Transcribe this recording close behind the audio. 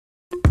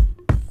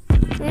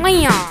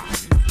Liam.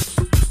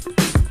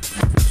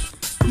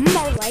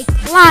 More like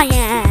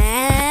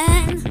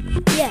lion.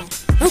 Yeah,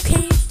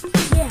 okay.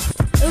 Yeah,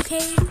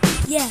 okay.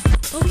 Yeah,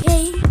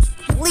 okay.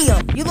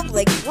 Liam, you look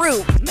like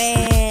Groot,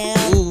 man.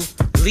 Ooh,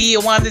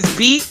 Liam on this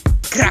beat.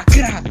 Gra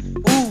gra.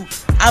 Ooh,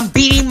 I'm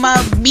beating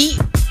my meat.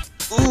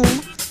 Ooh,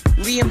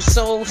 Liam's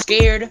so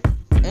scared.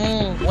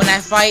 When I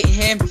fight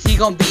him, he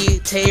gonna be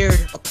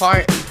teared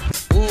apart.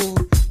 Ooh.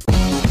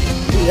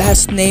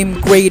 Last name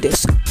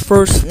greatest,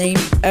 first name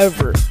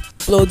ever.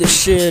 Blow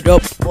this shit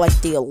up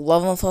like the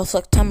 11th of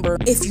September.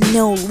 If you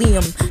know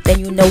Liam, then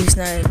you know he's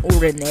not an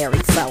ordinary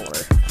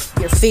feller.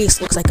 Your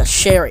face looks like a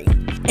sherry,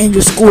 and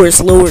your score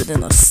is lower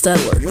than a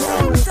settler.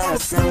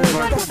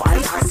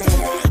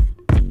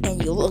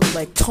 And you look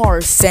like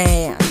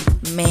Tarzan,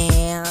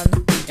 man.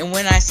 And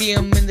when I see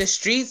him in the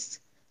streets,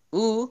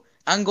 ooh,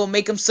 I'm gonna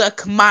make him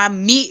suck my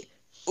meat.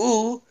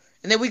 Ooh,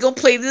 and then we gonna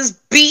play this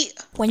beat.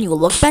 When you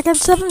look back at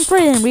 7th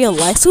grade and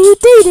realize who you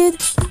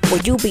dated,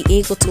 will you be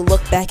able to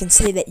look back and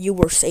say that you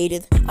were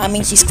sated? I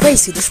mean, she's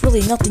crazy. There's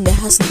really nothing that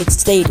hasn't been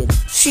stated.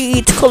 She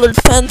eats colored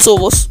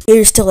pencils.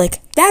 You're still like,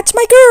 that's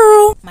my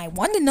girl, my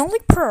one and only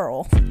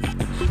pearl.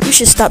 You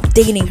should stop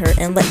dating her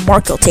and let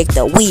Marco take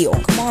the wheel.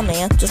 Come on,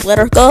 man, just let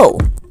her go.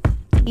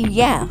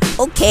 Yeah,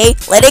 okay,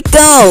 let it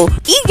go.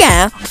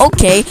 Yeah,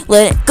 okay,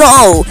 let it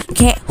go.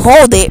 Can't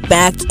hold it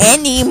back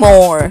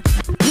anymore.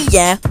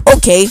 Yeah,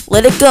 okay,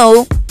 let it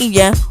go.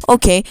 Yeah,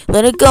 okay,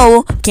 let it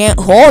go. Can't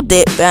hold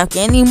it back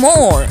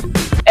anymore.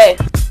 Hey,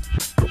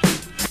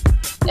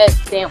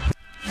 damn.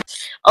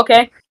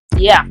 Okay,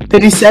 yeah.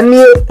 Did he send me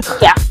it?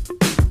 Yeah.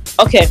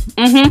 Okay,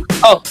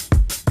 oh,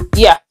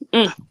 yeah,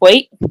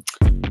 wait.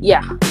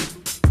 Yeah.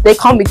 They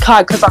call me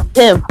Kai because I'm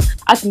him.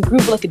 I can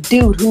groove like a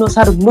dude who knows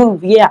how to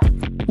move, yeah.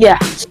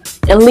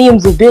 And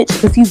Liam's a bitch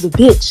because he's a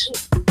bitch.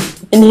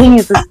 And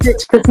he's a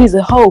bitch because he's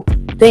a hoe.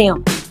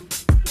 Damn.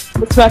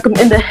 Let's smack him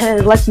in the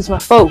head like he's my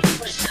foe.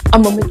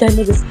 I'ma make that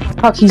nigga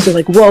talk, he's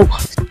like, whoa.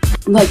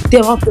 Like,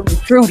 damn, I'm feeling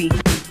fruity.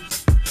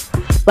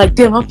 Like,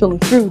 damn, I'm feeling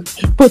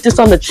fruity. Put this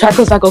on the track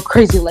cause I go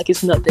crazy like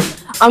it's nothing.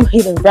 I'm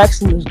hitting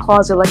racks in the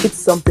closet like it's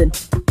something.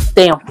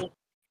 Damn.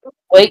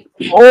 Wait.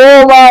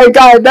 Oh my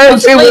god,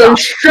 that shit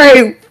was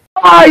straight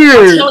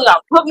fire!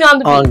 Put me on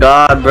the beat. Oh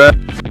god, bro.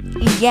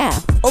 Yeah,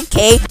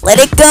 okay, let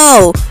it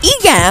go.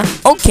 Yeah,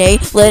 okay,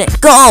 let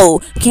it go.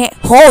 Can't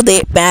hold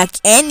it back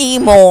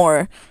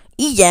anymore.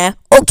 Yeah,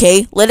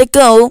 okay, let it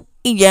go.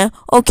 Yeah,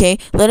 okay,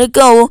 let it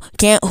go.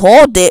 Can't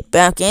hold it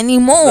back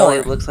anymore. No,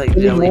 it looks like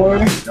jelly.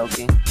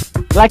 Joking.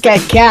 Like I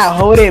can't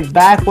hold it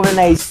back when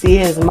I see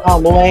his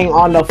mom laying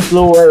on the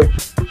floor.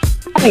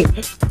 Hey,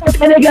 fuck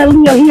that nigga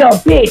Leo, he a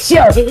bitch,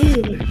 yo.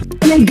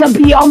 Nigga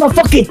be on my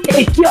fucking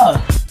dick, yo.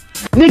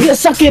 Nigga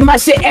sucking my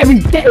shit every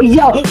day,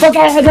 yo. Fuck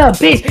that nigga,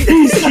 bitch.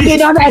 He's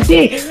sucking on that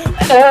dick.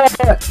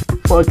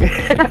 Okay,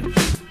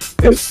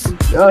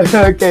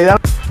 that. Okay,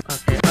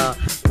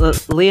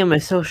 Liam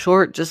is so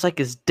short, just like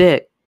his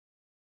dick.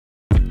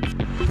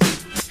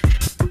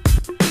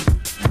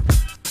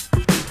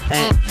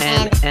 And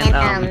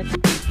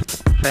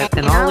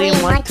all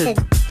Liam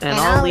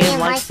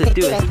wants to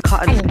do is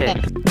cotton pick.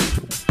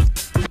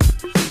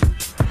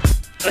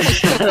 I'm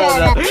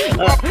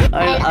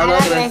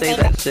not gonna say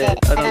that shit.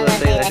 I'm not gonna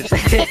say that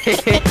shit.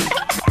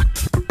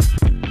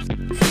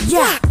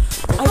 Yeah,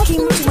 I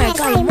came up to my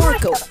guy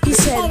Marco. He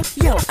said,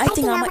 yo, I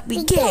think I might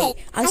be gay.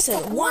 I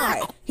said,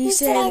 why? He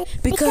said,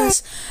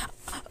 because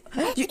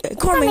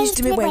Karma used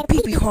to make my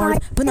pee-pee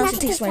hard, but now she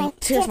tears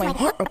my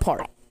heart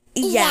apart.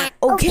 Yeah,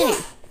 okay.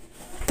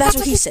 That's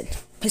what he said.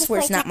 His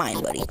words, not mine,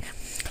 buddy.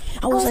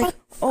 I was like,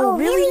 oh,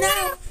 really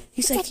now?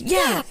 He's like,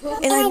 yeah,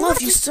 and I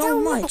love you so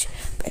much.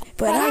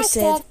 But I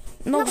said,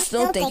 no,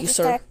 thank you,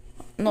 sir.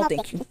 No,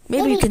 thank you.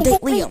 Maybe you can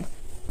date Liam.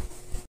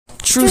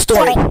 True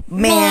story.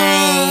 Man.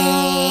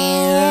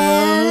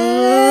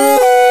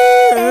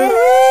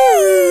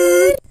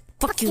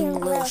 Fuck you,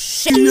 little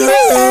shit.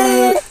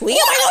 Liam,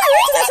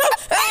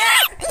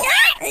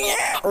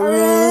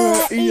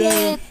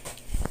 yeah.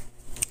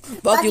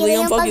 Fuck you,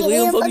 Liam, fuck you,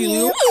 Liam, fuck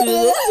you,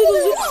 Liam.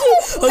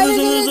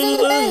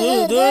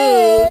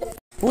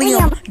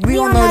 Liam, we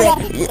all know that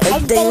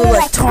they look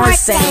like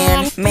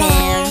Tarzan,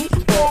 man.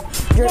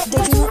 Your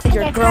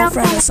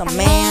girlfriend is a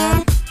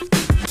man.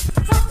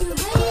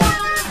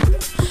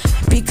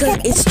 Because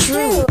it's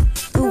true.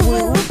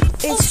 Ooh,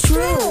 it's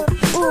true.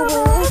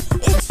 Ooh,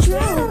 it's true.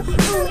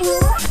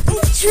 Ooh,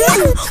 it's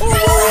true. Ooh,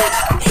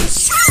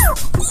 it's true. Ooh,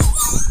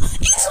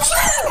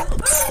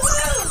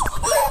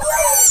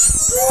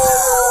 it's true.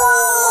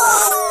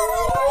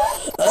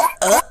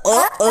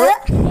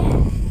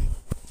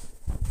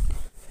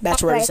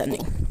 That's where it's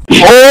ending. Oh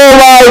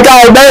my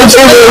god, that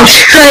shit was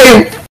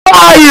straight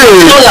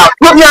fire!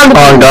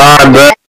 Oh god, bro.